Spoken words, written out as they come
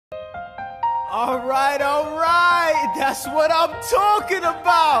All right, that's what I'm talking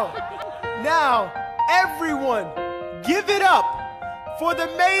about. Now, everyone, give it up for the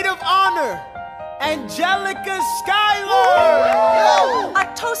maid of honor, Angelica Schuyler.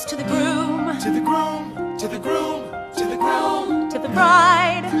 A toast to the groom, to the groom, to the groom, to the groom, to the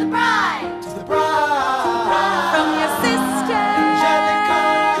bride, to the bride, to the bride. From your sister, Angelica,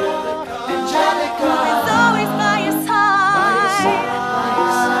 Angelica, who is always by your side.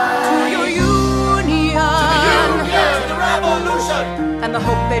 To your union, to the revolution, and the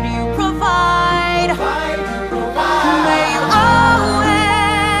hope that you provide. May you always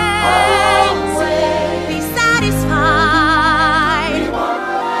be satisfied.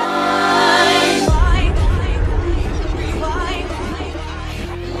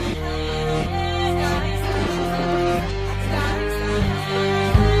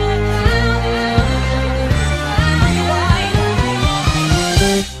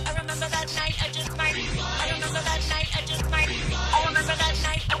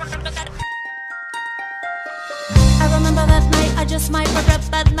 I just might regret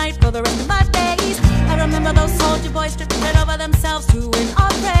that night for the rest of my days. I remember those soldier boys stripping it over themselves to win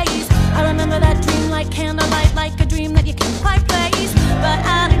our praise. I remember that dream like candlelight, like a dream that you can't quite place. But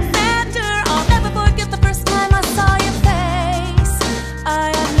Alexander, I'll never forget the first time I saw your face.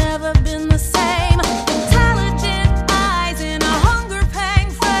 I have never been the same. Intelligent eyes in a hunger pang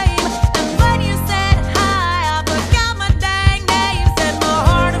frame. And when you said hi, I forgot my dang name. Set my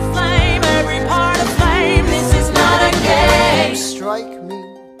heart aflame, every part aflame. This is not a game. Strike me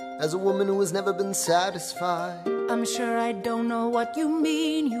as a woman who has never been satisfied. I'm sure I don't know what you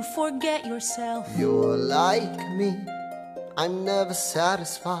mean. You forget yourself. You're like me, I'm never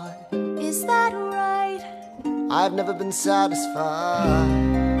satisfied. Is that right? I've never been satisfied.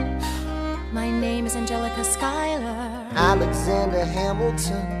 My name is Angelica Schuyler. Alexander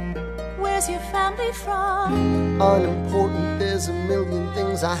Hamilton. Where's your family from? Unimportant, there's a million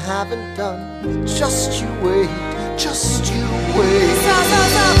things I haven't done. Just you wait, just you wait.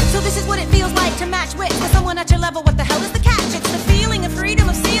 So this is what it feels like to match wits with someone at your level. What the hell is the catch? It's the feeling of freedom,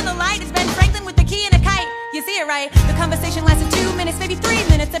 of seeing the light. It's Ben Franklin with the key and a kite. You see it right? The conversation lasted 2 minutes, maybe 3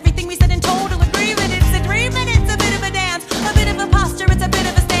 minutes. Everything we said in total agreement. It's a dream and it's a bit of a dance, a bit of a posture, it's a bit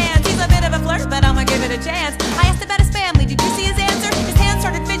of a stance. He's a bit of a flirt, but I'ma give it a chance. I asked about his family, did you see his answer? His hands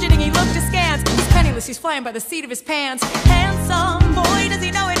started fidgeting, he looked askance. He's penniless, he's flying by the seat of his pants. Handsome boy, does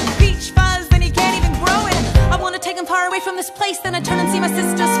he know it? Peach fuzz, then he can't even grow it. I wanna take him far away from this place. Then I turn and see my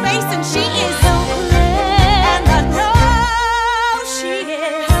sister's face, and she is helpless. And I know she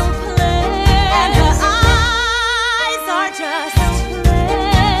is helpless. And her eyes are just helpless.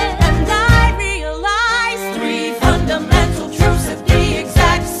 And I realize 3 fundamental truths at the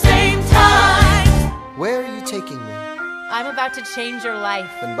exact same time. Where are you taking me? I'm about to change your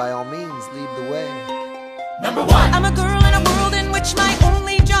life. Then by all means, lead the way. Number 1. I'm a girl in a world in which my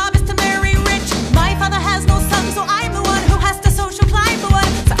only job is to marry rich. My father has no son, so I'm the one who has to social climb the one.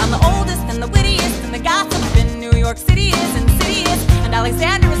 So I'm the oldest and the wittiest, and the gossip in New York City is insidious. And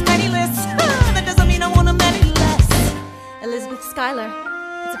Alexander is penniless. That doesn't mean I want him any less. Elizabeth Schuyler,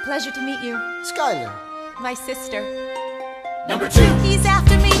 it's a pleasure to meet you. Schuyler. My sister. Number 2. He's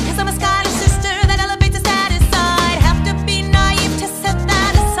after me, cause I'm a Schuyler sister that elevates a status side. Have to be naive to set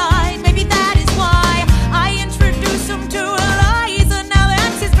that aside. Maybe that is why I introduce him to Eliza. Now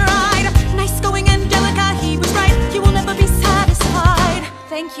that's his bride. Nice going, Angelica, he was right. You will never be satisfied.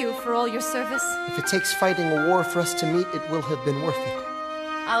 Thank you for all your service. If it takes fighting a war for us to meet, it will have been worth it.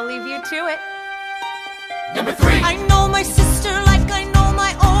 I'll leave you to it. Number 3. I know my sister like I know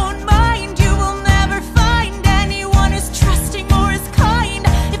my own mind. You will never find anyone as trusting or as kind.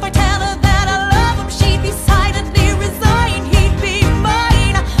 If I tell her that I love him, she'd be silently resigned. He'd be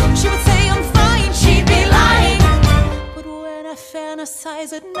mine. She would say I'm fine, she'd be lying. But when I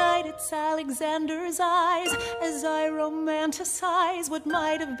fantasize at night, it's Alexander's eyes as I romanticize what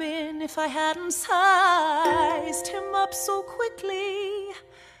might have been if I hadn't sized him up so quickly.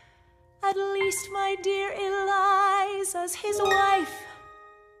 At least, my dear Eliza's his wife.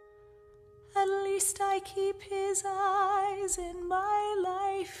 At least I keep his eyes in my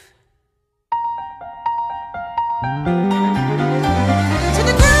life. To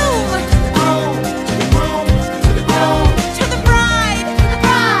the groom, To the groom, to the groom, to the bride, to the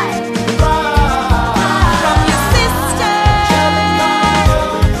bride, to the bride. from your sister,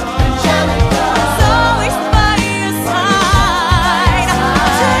 Angelica, who's always by your side.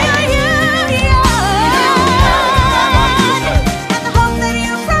 To your union, and the hope that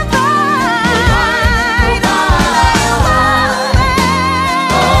you provide. May you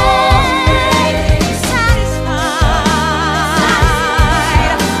always be satisfied.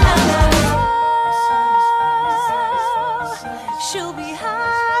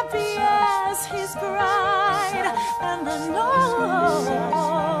 his bride, and I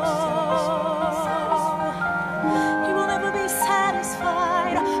know